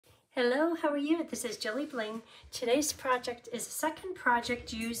Hello, how are you? This is JilliBling. Today's project is a second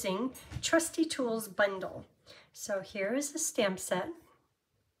project using Trusty Tools Bundle. So here is the stamp set.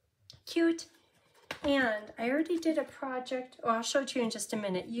 Cute. And I already did a project, I'll show it to you in just a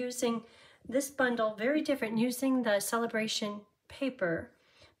minute, using this bundle, very different, using the celebration paper.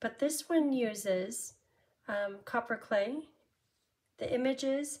 But this one uses copper clay, the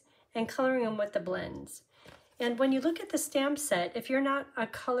images, and coloring them with the blends. And when you look at the stamp set, if you're not a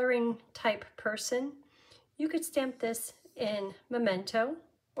coloring type person, you could stamp this in Memento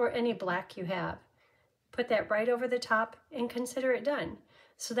or any black you have. Put that right over the top and consider it done.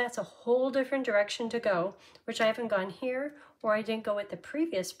 So that's a whole different direction to go, which I haven't gone here, or I didn't go with the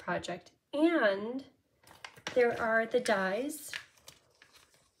previous project. And there are the dies.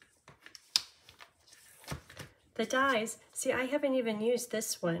 The dies, see, I haven't even used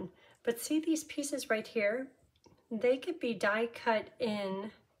this one, but see these pieces right here? They could be die cut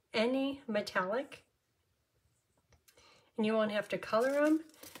in any metallic, and you won't have to color them.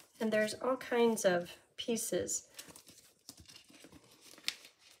 And there's all kinds of pieces.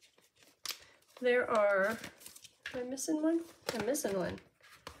 There are, am I missing one? I'm missing one.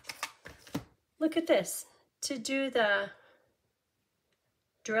 Look at this. To do the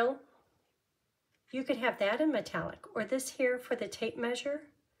drill, you could have that in metallic, or this here for the tape measure,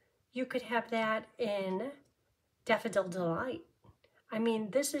 you could have that in Daffodil Delight. I mean,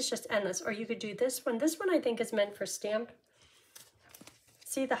 this is just endless. Or you could do this one. This one I think is meant for stamp.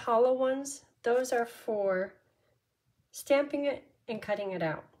 See the hollow ones? Those are for stamping it and cutting it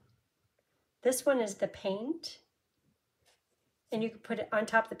out. This one is the paint. And you could put it on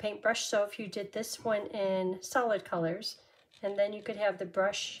top of the paintbrush. So if you did this one in solid colors, and then you could have the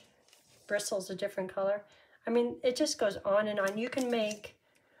brush bristles a different color. I mean, it just goes on and on. You can make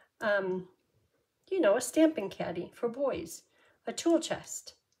you know, a stamping caddy for boys, a tool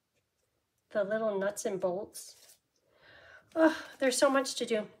chest, the little nuts and bolts. Oh, there's so much to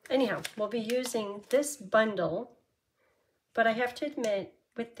do. Anyhow, we'll be using this bundle, but I have to admit,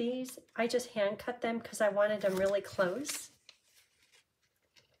 with these, I just hand cut them because I wanted them really close.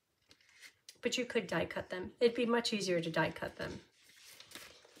 But you could die cut them. It'd be much easier to die cut them.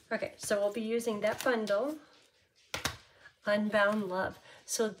 Okay, so we'll be using that bundle, Unbound Love.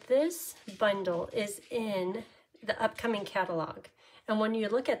 So this bundle is in the upcoming catalog. And when you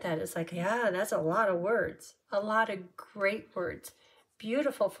look at that, it's like, yeah, that's a lot of words. A lot of great words.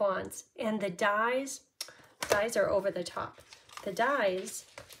 Beautiful fonts. And the dies are over the top. The dies,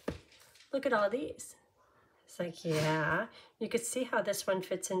 look at all these. It's like, yeah. You could see how this one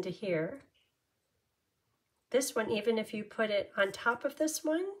fits into here. This one, even if you put it on top of this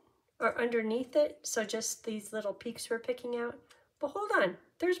one, or underneath it, so just these little peaks we're picking out. But hold on,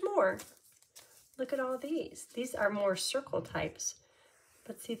 there's more. Look at all these. These are more circle types.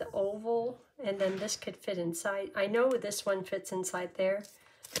 But see the oval, and then this could fit inside. I know this one fits inside there,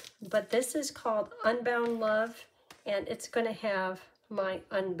 but this is called Unbound Love, and it's gonna have my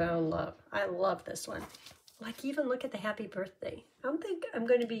Unbound Love. I love this one. Like, even look at the happy birthday. I don't think I'm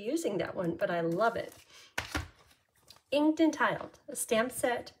gonna be using that one, but I love it. Inked and Tiled, a stamp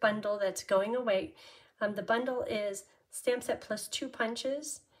set bundle that's going away. The bundle is stamp set plus 2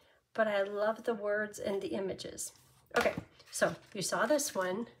 punches, but I love the words and the images. Okay, so you saw this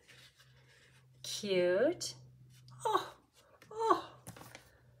one. Cute. Oh.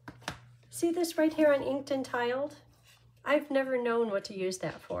 See this right here on Inked and Tiled? I've never known what to use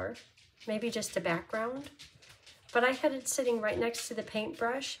that for. Maybe just a background. But I had it sitting right next to the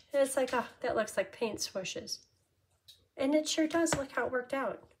paintbrush, and it's like, oh, that looks like paint swooshes. And it sure does. Look how it worked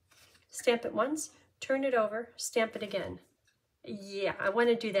out. Stamp it once, turn it over, stamp it again. Yeah, I want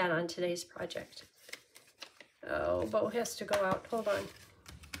to do that on today's project. Oh, bow has to go out. Hold on.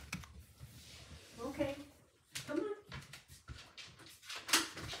 Okay, come on.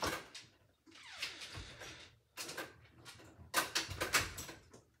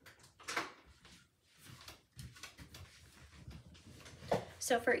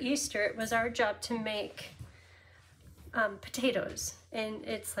 So for Easter, it was our job to make potatoes, and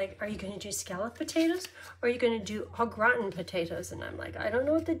it's like, are you going to do scallop potatoes, or are you going to do au gratin potatoes? And I'm like, I don't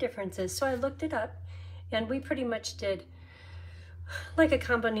know what the difference is. So I looked it up, and we pretty much did like a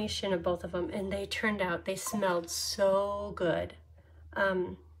combination of both of them, and they turned out, they smelled so good.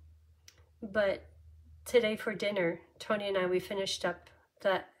 But today for dinner, Tony and I, we finished up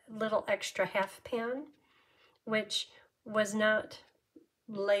the little extra half pan, which was not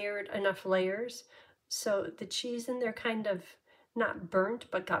layered enough layers. So the cheese in there kind of not burnt,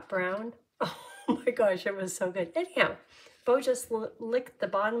 but got brown. Oh my gosh, it was so good. Anyhow, Bo just licked the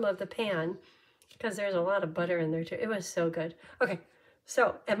bottom of the pan because there's a lot of butter in there too. It was so good. Okay,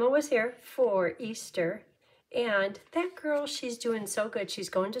 So Emma was here for Easter, and that girl, she's doing so good. She's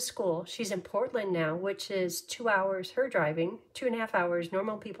going to school. She's in Portland now, which is 2 hours her driving, 2.5 hours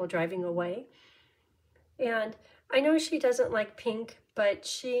normal people driving away. And I know she doesn't like pink, but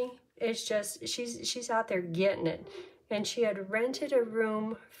she is just, she's out there getting it. And she had rented a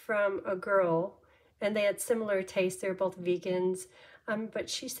room from a girl, and they had similar tastes. They're both vegans. But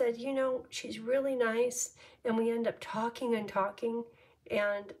she said, you know, she's really nice, and we end up talking and talking,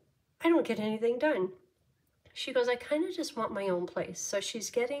 and I don't get anything done. She goes, I kind of just want my own place. So she's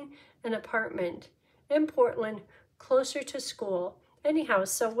getting an apartment in Portland, closer to school. Anyhow,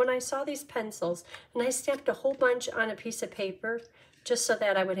 so when I saw these pencils, and I stamped a whole bunch on a piece of paper, just so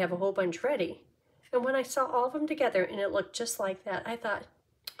that I would have a whole bunch ready. And when I saw all of them together, and it looked just like that, I thought,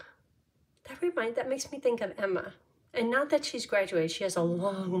 that makes me think of Emma. And not that she's graduated, she has a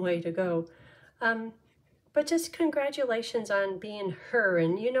long way to go. But just congratulations on being her,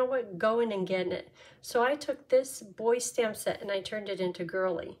 and you know what, going and getting it. So I took this boy stamp set and I turned it into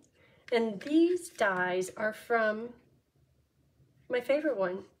girly. And these dies are from my favorite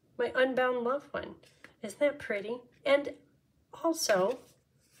one, my Unbound Love one. Isn't that pretty? And also,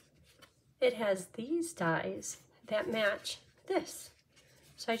 it has these dies that match this.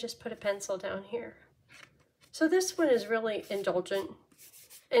 So I just put a pencil down here. So this one is really indulgent.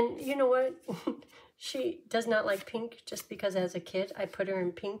 And you know what? She does not like pink just because as a kid I put her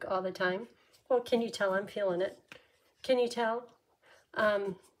in pink all the time. Well, can you tell I'm feeling it? Can you tell?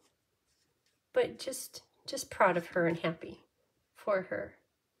 But just proud of her and happy for her.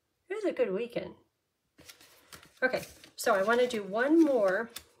 It was a good weekend. Okay, so I want to do one more,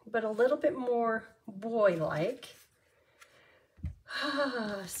 but a little bit more boy-like.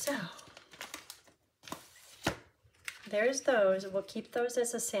 So there's those. We'll keep those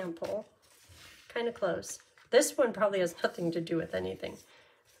as a sample. Kind of close. This one probably has nothing to do with anything.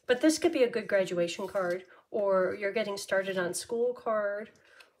 But this could be a good graduation card, or you're getting started on school card,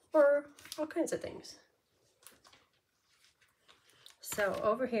 or all kinds of things. So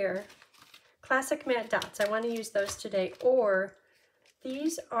over here, classic matte dots. I want to use those today, or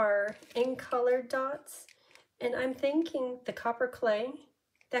these are in colored dots. And I'm thinking the copper clay,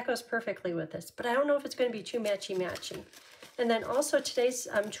 that goes perfectly with this, but I don't know if it's going to be too matchy-matchy. And then also today's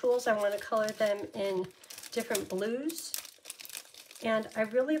tools, I want to color them in different blues. And I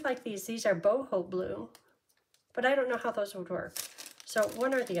really like these. These are boho blue, but I don't know how those would work. So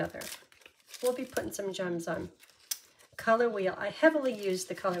one or the other. We'll be putting some gems on. Color wheel. I heavily used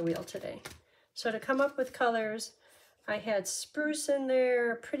the color wheel today. So to come up with colors, I had spruce in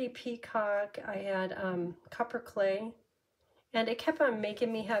there, pretty peacock, I had copper clay, and it kept on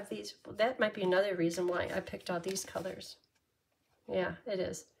making me have these. That might be another reason why I picked all these colors. Yeah, it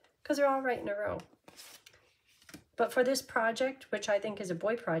is, because they're all right in a row. But for this project, which I think is a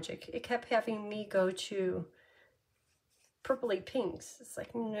boy project, it kept having me go to purpley pinks. It's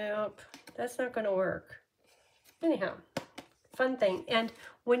like, nope, that's not going to work. Anyhow, fun thing. And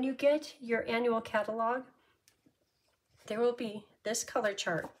when you get your annual catalog, there will be this color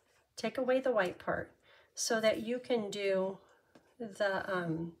chart. Take away the white part so that you can do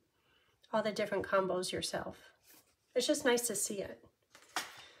the all the different combos yourself. It's just nice to see it.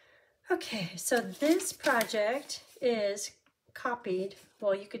 Okay, so this project is copied.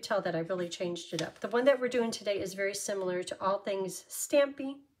 Well, you could tell that I really changed it up. The one that we're doing today is very similar to All Things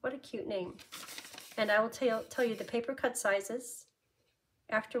Stampy. What a cute name. And I will tell you the paper cut sizes.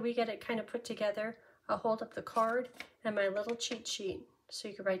 After we get it kind of put together, I'll hold up the card and my little cheat sheet so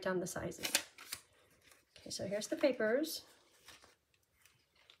you can write down the sizes. Okay, so here's the papers.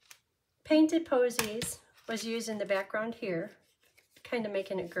 Painted Posies was used in the background here, kind of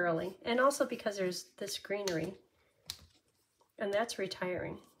making it girly. And also because there's this greenery, and that's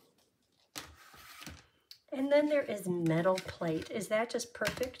retiring. And then there is metal plate. Is that just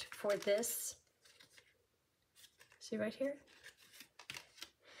perfect for this? See right here?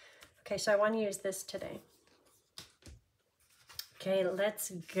 Okay, so I want to use this today. Okay,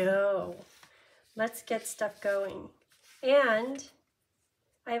 let's go. Let's get stuff going. And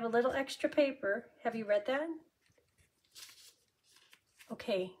I have a little extra paper. Have you read that?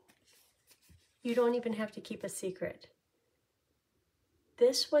 Okay, you don't even have to keep a secret.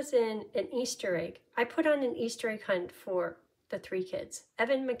 This was in an Easter egg. I put on an Easter egg hunt for the 3 kids,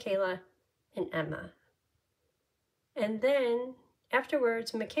 Evan, Michaela, and Emma. And then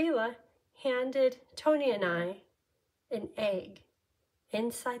afterwards, Michaela handed Tony and I an egg.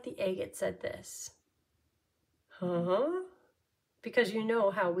 Inside the egg, it said this. Huh? Because you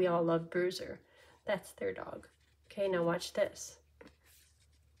know how we all love Bruiser. That's their dog. Okay, now watch this.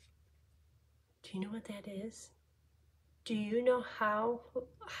 Do you know what that is? Do you know how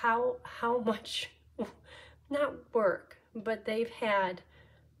much, not work, but they've had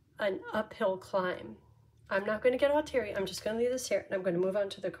an uphill climb. I'm not going to get all teary. I'm just going to leave this here and I'm going to move on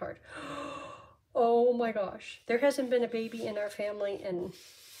to the card. Oh my gosh. There hasn't been a baby in our family in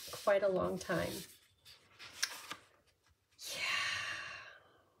quite a long time. Yeah.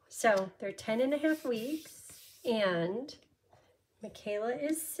 So they're 10.5 weeks and Michaela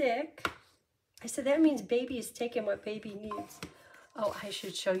is sick. I said that means baby is taking what baby needs. Oh, I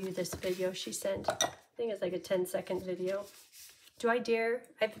should show you this video she sent. I think it's like a 10-second video. Do I dare?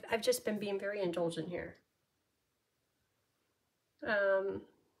 I've just been being very indulgent here.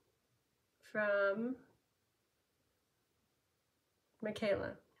 From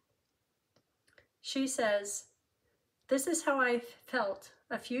Michaela. She says, this is how I felt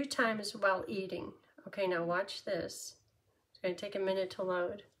a few times while eating. Okay, now watch this. It's going to take a minute to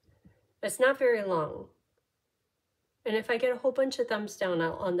load. It's not very long. And if I get a whole bunch of thumbs down,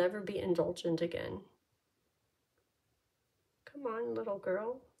 I'll never be indulgent again. Come on, little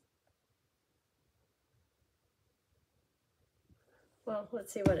girl. Well,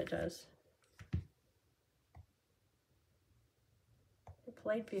 let's see what it does. It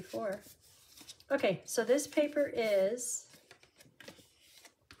played before. Okay, so this paper is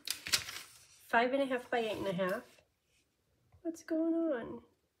 5.5 by 8.5. What's going on?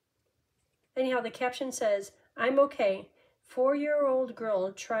 Anyhow, the caption says, I'm okay. 4-year-old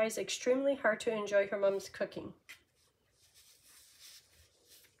girl tries extremely hard to enjoy her mom's cooking.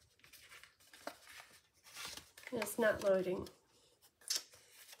 It's not loading.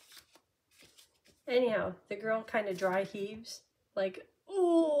 Anyhow, the girl kind of dry heaves, like,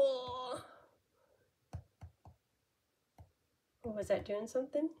 oh. Oh, was that doing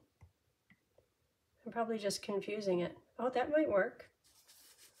something? I'm probably just confusing it. Oh, that might work.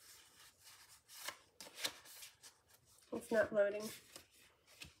 It's not loading.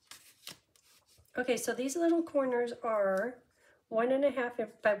 Okay, so these little corners are 1.5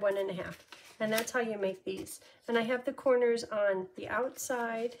 by 1.5, and that's how you make these. And I have the corners on the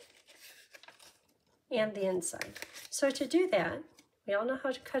outside and the inside. So to do that, we all know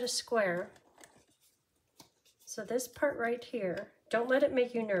how to cut a square. So this part right here, don't let it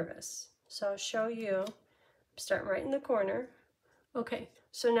make you nervous. So I'll show you. I'm starting right in the corner. Okay,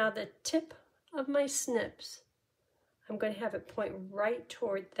 so now the tip of my snips, I'm going to have it point right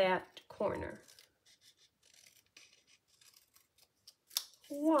toward that corner.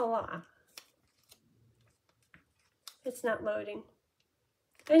 Voila! It's not loading.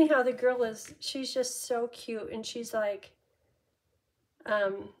 Anyhow, the girl she's just so cute, and she's like,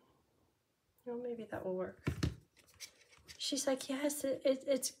 well, maybe that will work. She's like, yes,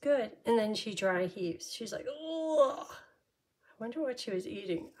 it's good. And then she dry heaves. She's like, oh, I wonder what she was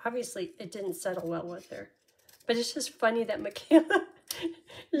eating. Obviously, it didn't settle well with her. But it's just funny that Michaela,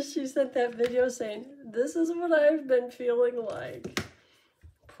 she sent that video saying, this is what I've been feeling like.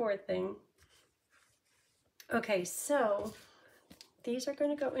 Poor thing. Okay, so these are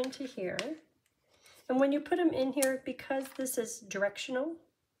going to go into here. And when you put them in here, because this is directional,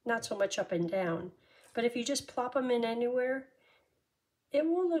 not so much up and down, but if you just plop them in anywhere, it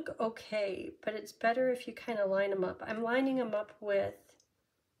will look okay, but it's better if you kind of line them up. I'm lining them up with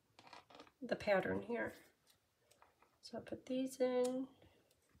the pattern here. So I'll put these in.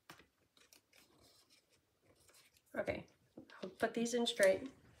 Okay, I'll put these in straight.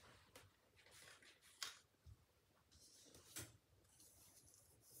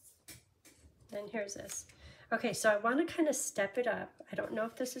 And here's this. Okay, so I want to kind of step it up. I don't know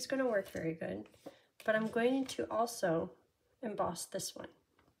if this is going to work very good, but I'm going to also emboss this one.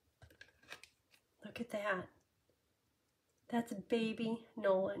 Look at that. That's baby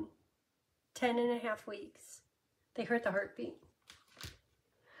Nolan. 10.5 weeks. They heard the heartbeat.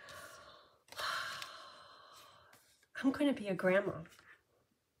 I'm going to be a grandma.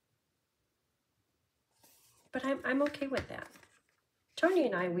 But I'm okay with that. Tony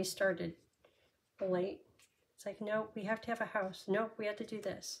and I, we started late. It's like, no, we have to have a house. No, we have to do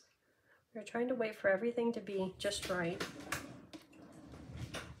this. We're trying to wait for everything to be just right.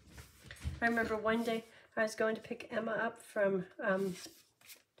 I remember one day I was going to pick Emma up from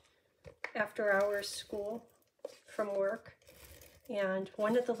after hours school from work, and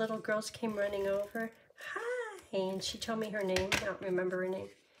one of the little girls came running over. Hi, and she told me her name. I don't remember her name.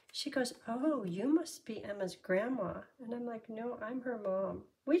 She goes, oh, you must be Emma's grandma. And I'm like, no, I'm her mom.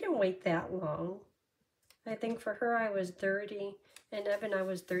 We didn't wait that long. I think for her I was 30, and Evan I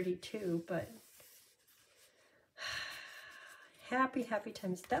was 32, but happy, happy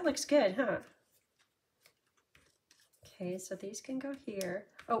times. That looks good, huh? Okay, so these can go here.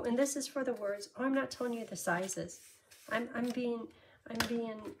 Oh, and this is for the words. Oh, I'm not telling you the sizes. I'm being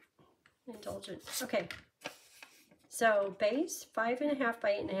indulgent. Okay. So base 5.5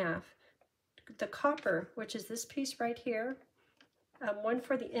 by 8.5. The copper, which is this piece right here, one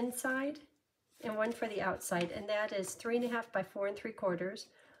for the inside and one for the outside, and that is 3.5 by 4 3/4.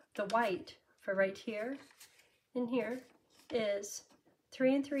 The white for right here and here is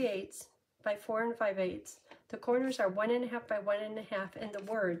 3 3/8 by 4 5/8. The corners are 1.5 by 1.5, and the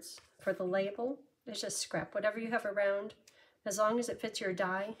words for the label is just scrap. Whatever you have around, as long as it fits your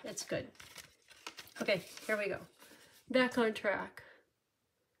die, it's good. Okay, here we go. Back on track.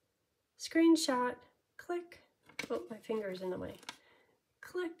 Screenshot, click. Oh, my finger's in the way.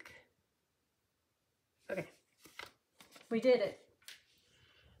 Click. Okay, we did it.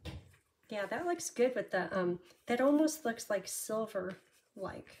 Yeah, that looks good with the, that almost looks like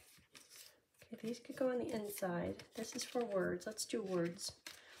silver-like. Okay, these could go on the inside. This is for words. Let's do words.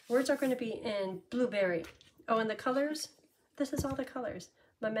 Words are going to be in blueberry. Oh, and the colors, this is all the colors.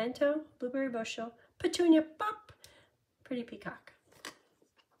 Memento, blueberry bushel, petunia, pop, pretty peacock.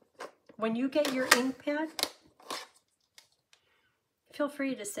 When you get your ink pad, feel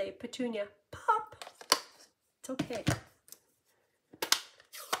free to say petunia, pop. It's okay.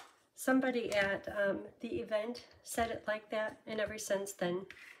 Somebody at the event said it like that, and ever since then,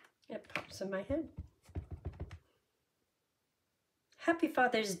 it pops in my head. Happy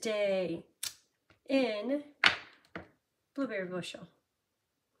Father's Day in blueberry bushel.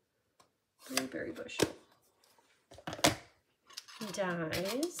 Blueberry bushel.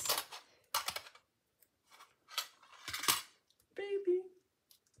 Dies. Baby.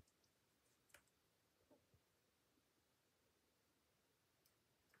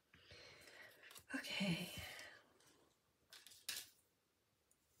 Okay.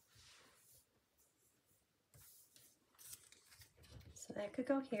 So that could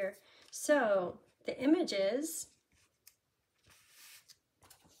go here. So the images,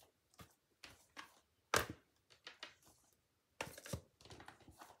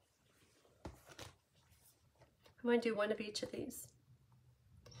 I'm going to do one of each of these.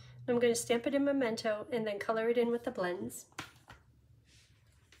 I'm going to stamp it in Memento and then color it in with the blends.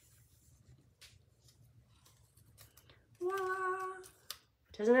 Voila!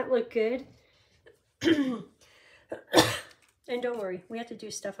 Doesn't that look good? And don't worry, we have to do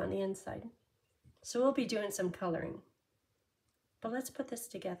stuff on the inside. So we'll be doing some coloring. But let's put this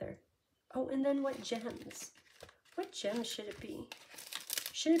together. Oh, and then what gems? What gems should it be?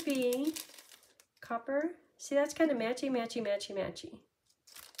 Should it be copper? See, that's kind of matchy, matchy, matchy, matchy.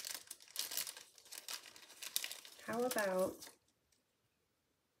 How about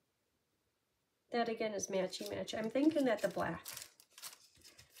that again is matchy, matchy. I'm thinking that the black.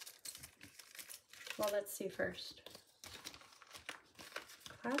 Well, let's see first.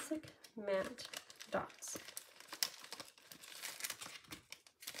 Classic matte dots.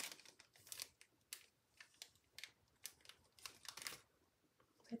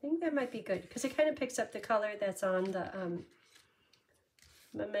 I think that might be good because it kind of picks up the color that's on the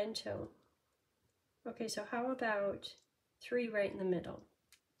Memento. Okay, so how about 3 right in the middle?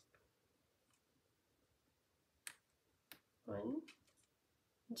 1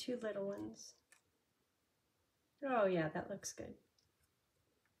 and 2 little ones. Oh yeah, that looks good.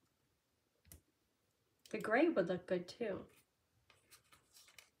 The gray would look good too.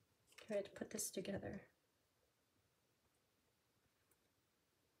 Okay, I have to put this together.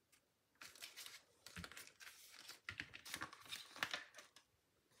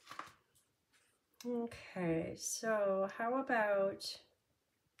 Okay, so how about,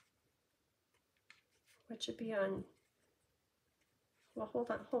 what should be on, well,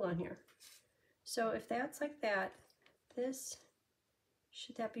 hold on here. So if that's like that, this,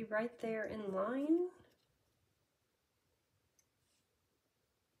 should that be right there in line?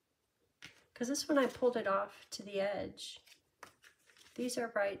 Because this one I pulled it off to the edge. These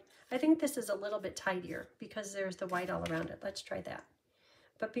are right. I think this is a little bit tidier because there's the white all around it. Let's try that.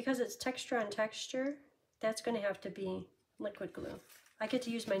 But because it's texture on texture, that's going to have to be liquid glue. I get to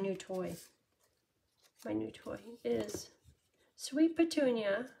use my new toy. My new toy is Sweet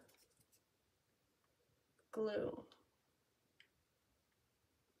Petunia glue.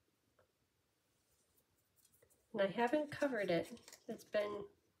 And I haven't covered it. It's been,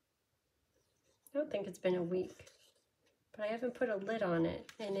 I don't think it's been a week, but I haven't put a lid on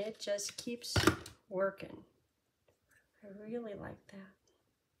it and it just keeps working. I really like that.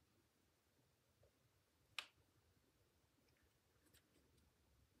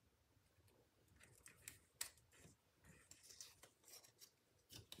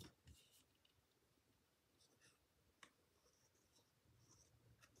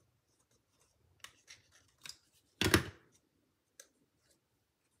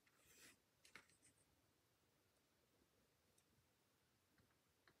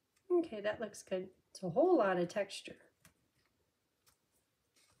 Okay, that looks good. It's a whole lot of texture.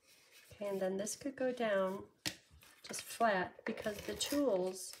 Okay, and then this could go down just flat because the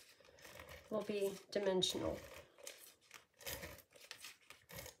tools will be dimensional.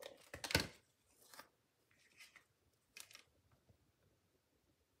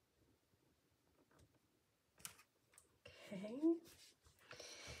 Okay.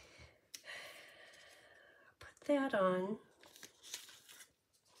 Put that on.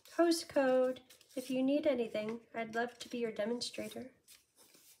 Host code. If you need anything, I'd love to be your demonstrator.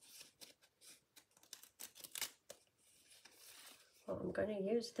 Well, I'm going to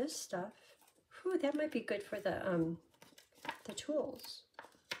use this stuff. Whew, that might be good for the tools.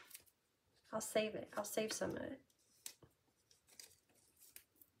 I'll save it. I'll save some of it.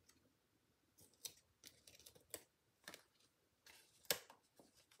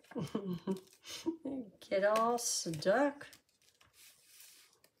 Get all stuck.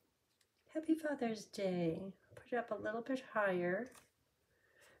 Happy Father's Day. Put it up a little bit higher.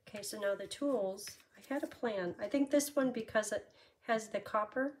 Okay, so now the tools. I had a plan. I think this one, because it has the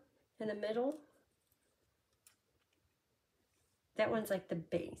copper in the middle, that one's like the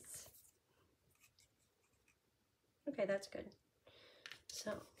base. Okay, that's good.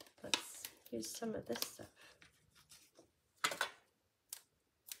 So let's use some of this stuff.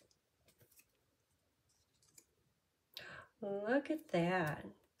 Look at that.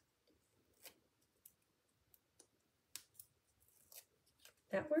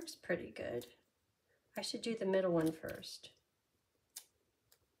 That works pretty good. I should do the middle one first.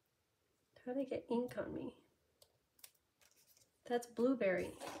 How did I get ink on me? That's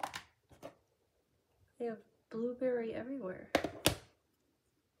blueberry. They have blueberry everywhere.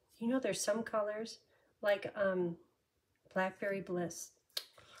 You know, there's some colors like Blackberry Bliss.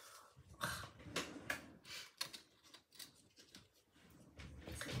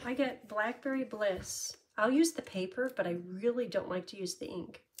 I get Blackberry Bliss. I'll use the paper, but I really don't like to use the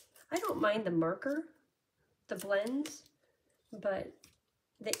ink. I don't mind the marker, the blends, but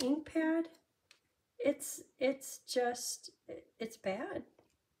the ink pad, it's bad.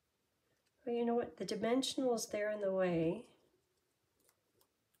 But you know what? The dimensionals there in the way.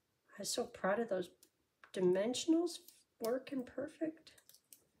 I'm so proud of those dimensionals working perfect.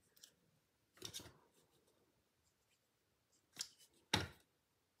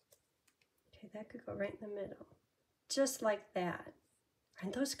 That could go right in the middle, just like that.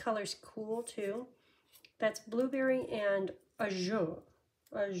 And those colors cool too. That's blueberry and azure.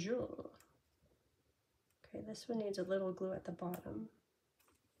 Azure. Okay, this one needs a little glue at the bottom.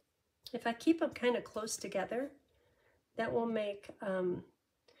 If I keep them kind of close together, that will make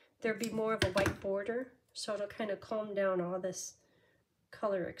there be more of a white border, so it'll kind of calm down all this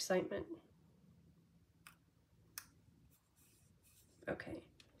color excitement. Okay.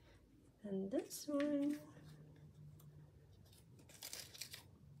 And this one,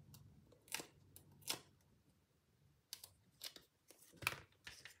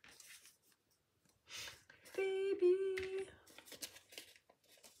 baby.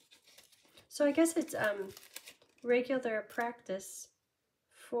 So I guess it's regular practice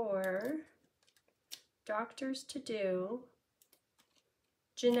for doctors to do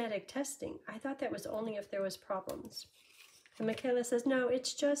genetic testing. I thought that was only if there was problems. And Michaela says, no,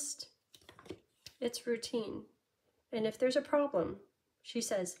 it's routine. And if there's a problem, she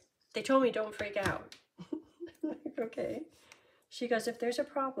says, they told me don't freak out. Okay. She goes, if there's a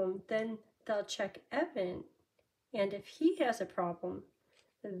problem, then they'll check Evan. And if he has a problem,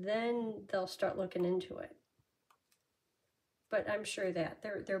 then they'll start looking into it. But I'm sure that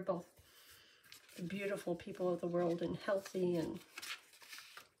they're both the beautiful people of the world and healthy and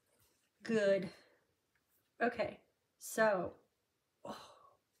good. Okay, so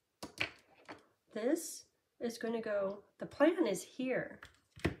this is going to go, the plan is here,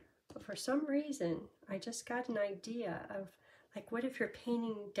 but for some reason, I just got an idea of, like, what if you're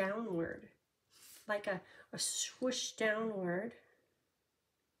painting downward, like a swoosh downward,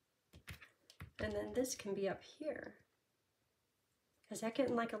 and then this can be up here. Is that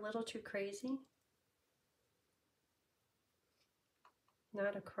getting like a little too crazy?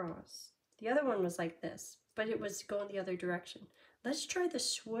 Not across. The other one was like this, but it was going the other direction. Let's try the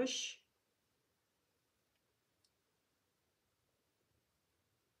swoosh.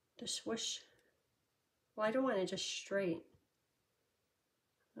 The swoosh. Well, I don't want it just straight.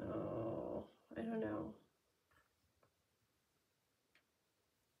 Oh, I don't know.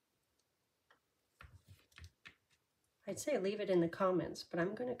 I'd say leave it in the comments, but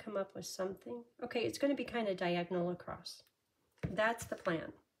I'm going to come up with something. Okay, it's going to be kind of diagonal across. That's the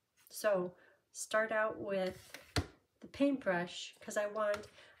plan. So start out with the paintbrush because I want,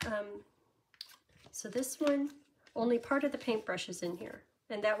 so this one, only part of the paintbrush is in here,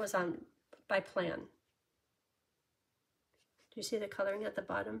 and that was on by plan. Do you see the coloring at the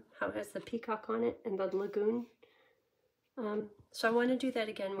bottom? How it has the peacock on it and the lagoon? So I want to do that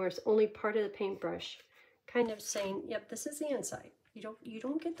again where it's only part of the paintbrush, kind of saying, yep, this is the inside. You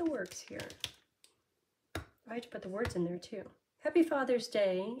don't get the works here. I have to put the words in there too. Happy Father's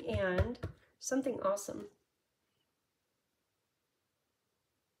Day and something awesome.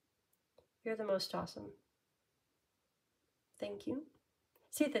 You're the most awesome. Thank you.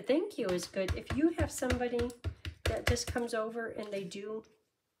 See, the thank you is good. If you have somebody that just comes over and they do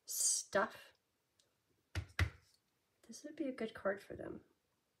stuff, this would be a good card for them.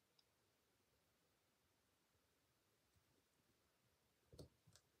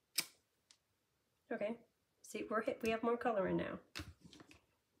 Okay, see, we have more color in now.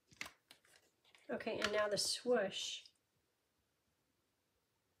 Okay, and now the swoosh.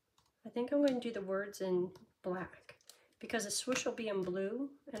 I think I'm going to do the words in black because the swoosh will be in blue,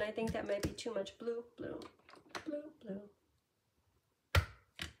 and I think that might be too much blue, blue, blue, blue.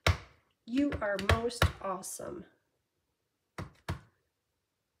 You are most awesome.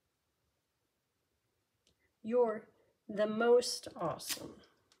 You're the most awesome.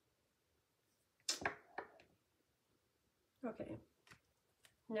 Okay,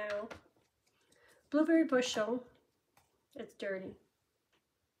 now blueberry bushel. It's dirty.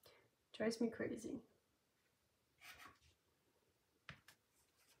 Drives me crazy.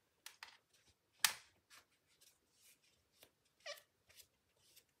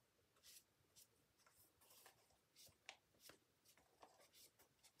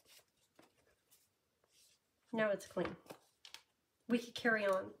 Now it's clean. We could carry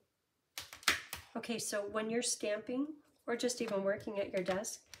on. Okay, so when you're stamping or just even working at your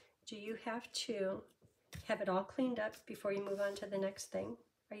desk, do you have to have it all cleaned up before you move on to the next thing?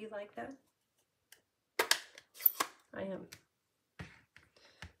 Are you like that? I am.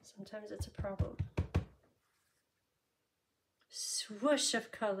 Sometimes it's a problem. Swoosh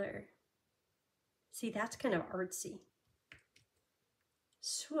of color. See, that's kind of artsy.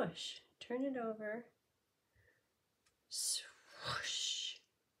 Swoosh. Turn it over. Swoosh.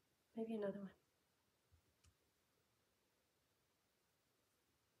 Maybe another one.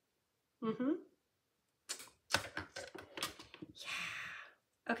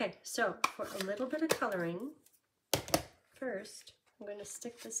 Yeah. Okay, so for a little bit of coloring, first I'm going to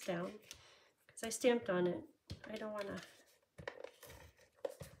stick this down because I stamped on it. I don't want to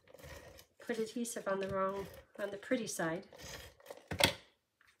put adhesive on the pretty side.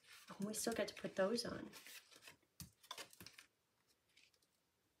 Oh, we still get to put those on.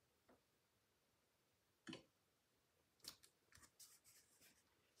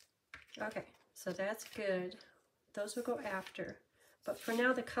 Okay, so that's good. Those will go after. But for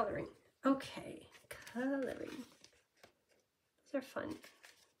now, the coloring. Okay, coloring. These are fun.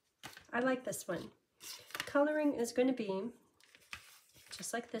 I like this one. Coloring is going to be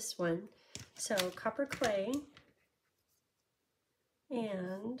just like this one. So copper clay,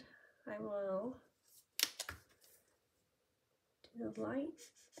 and I will do the light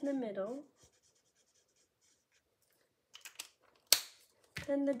in the middle,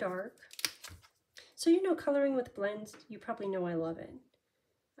 then the dark. So you know, coloring with blends, you probably know I love it.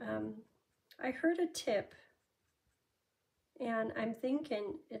 I heard a tip, and I'm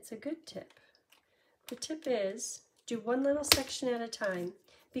thinking it's a good tip. The tip is do one little section at a time,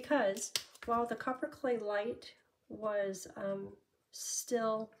 because while the copper clay light was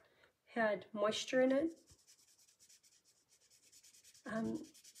still had moisture in it,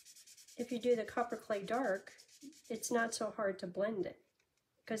 if you do the copper clay dark, it's not so hard to blend it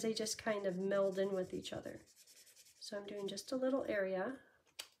because they just kind of meld in with each other. So I'm doing just a little area.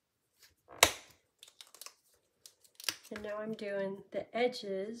 And now I'm doing the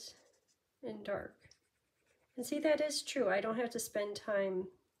edges in dark. And see, that is true. I don't have to spend time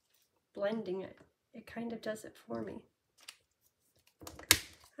blending it. It kind of does it for me.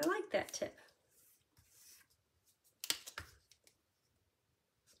 I like that tip.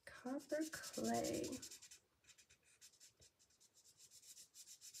 Copper clay.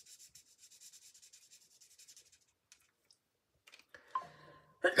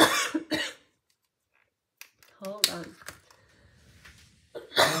 Hold on.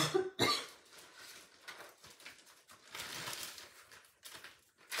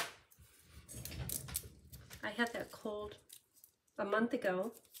 I had that cold a month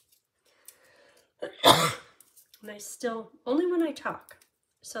ago, and I still, only when I talk.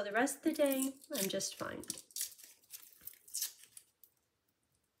 So the rest of the day, I'm just fine.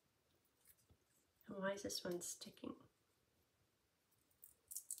 And why is this one sticking?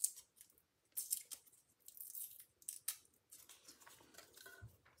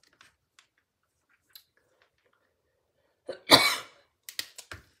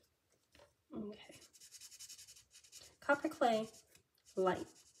 copper clay light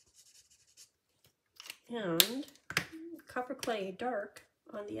and copper clay dark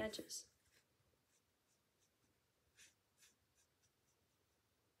on the edges.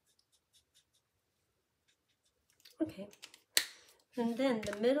 Okay, and then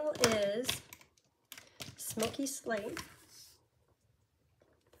the middle is smoky slate.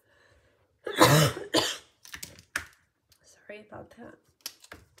 Sorry about that.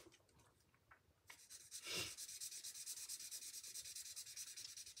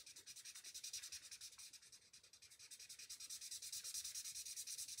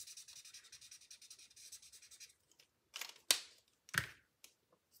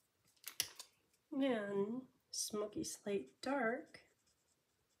 And smoky slate dark.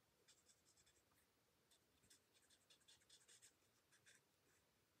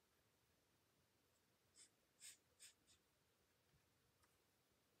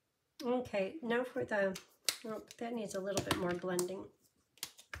 Okay, now for the, oh, that needs a little bit more blending.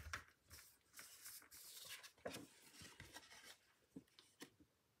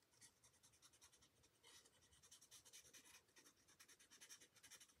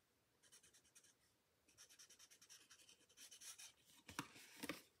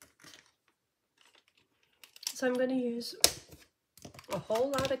 So I'm going to use a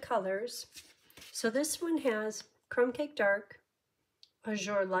whole lot of colors. So this one has Crumb Cake Dark,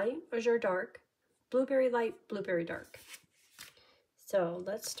 Azure Light, Azure Dark, Blueberry Light, Blueberry Dark. So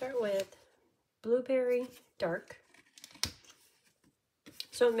let's start with Blueberry Dark.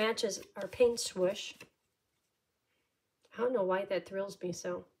 So it matches our paint swoosh. I don't know why that thrills me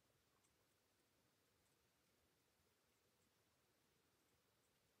so.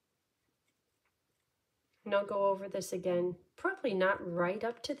 And I'll go over this again, probably not right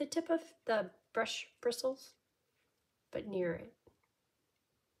up to the tip of the brush bristles, but near it.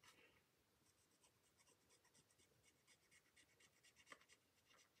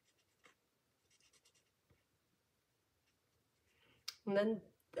 And then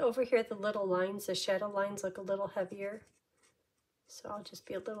over here, the little lines, the shadow lines look a little heavier. So I'll just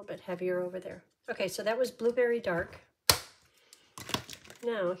be a little bit heavier over there. Okay, so that was Blueberry Dark.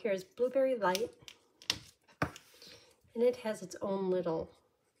 Now here's Blueberry Light. And it has its own little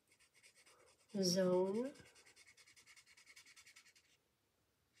zone.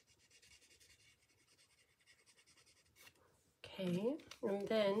 Okay, and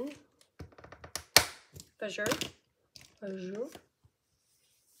then Azure.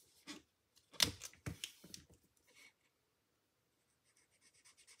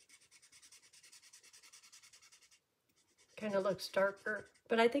 Kind of looks darker,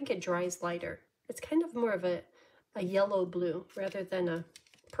 but I think it dries lighter. It's kind of more of a yellow blue rather than a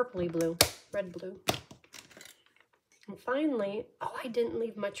purpley blue, red blue. And finally, oh, I didn't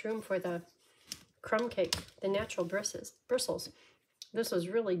leave much room for the crumb cake, the natural bristles. This was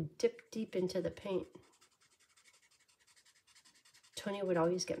really dipped deep into the paint. Tony would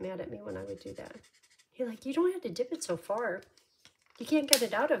always get mad at me when I would do that. He's like, you don't have to dip it so far. You can't get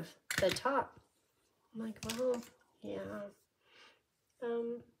it out of the top. I'm like, well, yeah.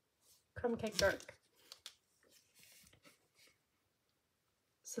 Crumb Cake Dark.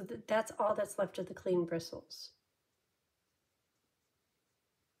 So that's all that's left of the clean bristles.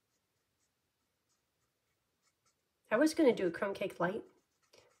 I was going to do a Crumb Cake Light,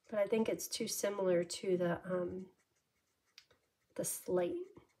 but I think it's too similar to the slate.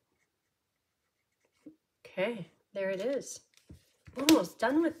 Okay, there it is. We're almost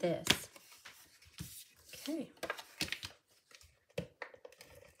done with this. Okay.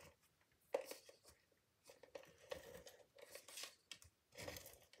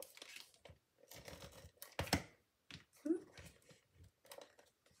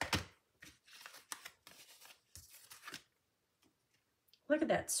 Look at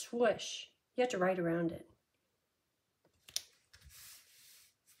that swoosh. You have to write around it.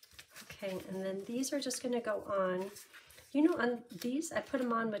 Okay, and then these are just going to go on. You know, on these, I put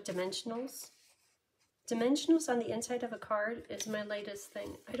them on with dimensionals. Dimensionals on the inside of a card is my latest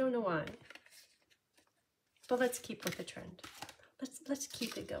thing. I don't know why. But let's keep with the trend. Let's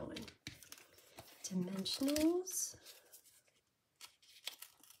keep it going. Dimensionals.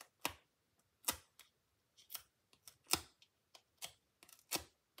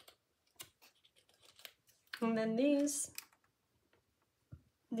 And then these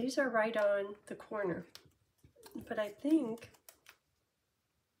are right on the corner. But I think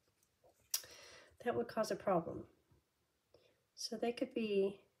that would cause a problem. So they could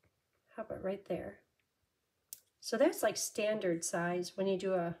be, how about right there? So that's like standard size when you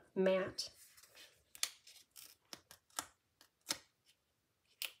do a matte.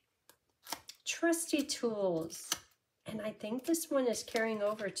 Trusty tools. And I think this one is carrying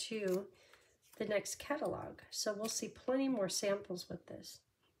over to the next catalog. So we'll see plenty more samples with this.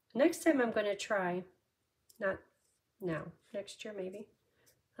 Next time I'm going to try, not now, next year maybe,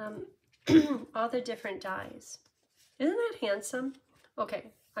 all the different dies. Isn't that handsome?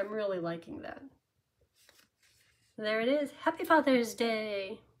 Okay, I'm really liking that. There it is. Happy Father's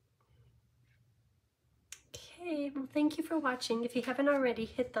Day. Okay, well, thank you for watching. If you haven't already,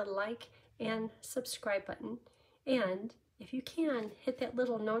 hit the like and subscribe button. And if you can, hit that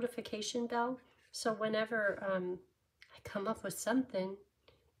little notification bell so whenever I come up with something,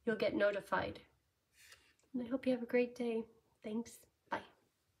 you'll get notified. And I hope you have a great day. Thanks.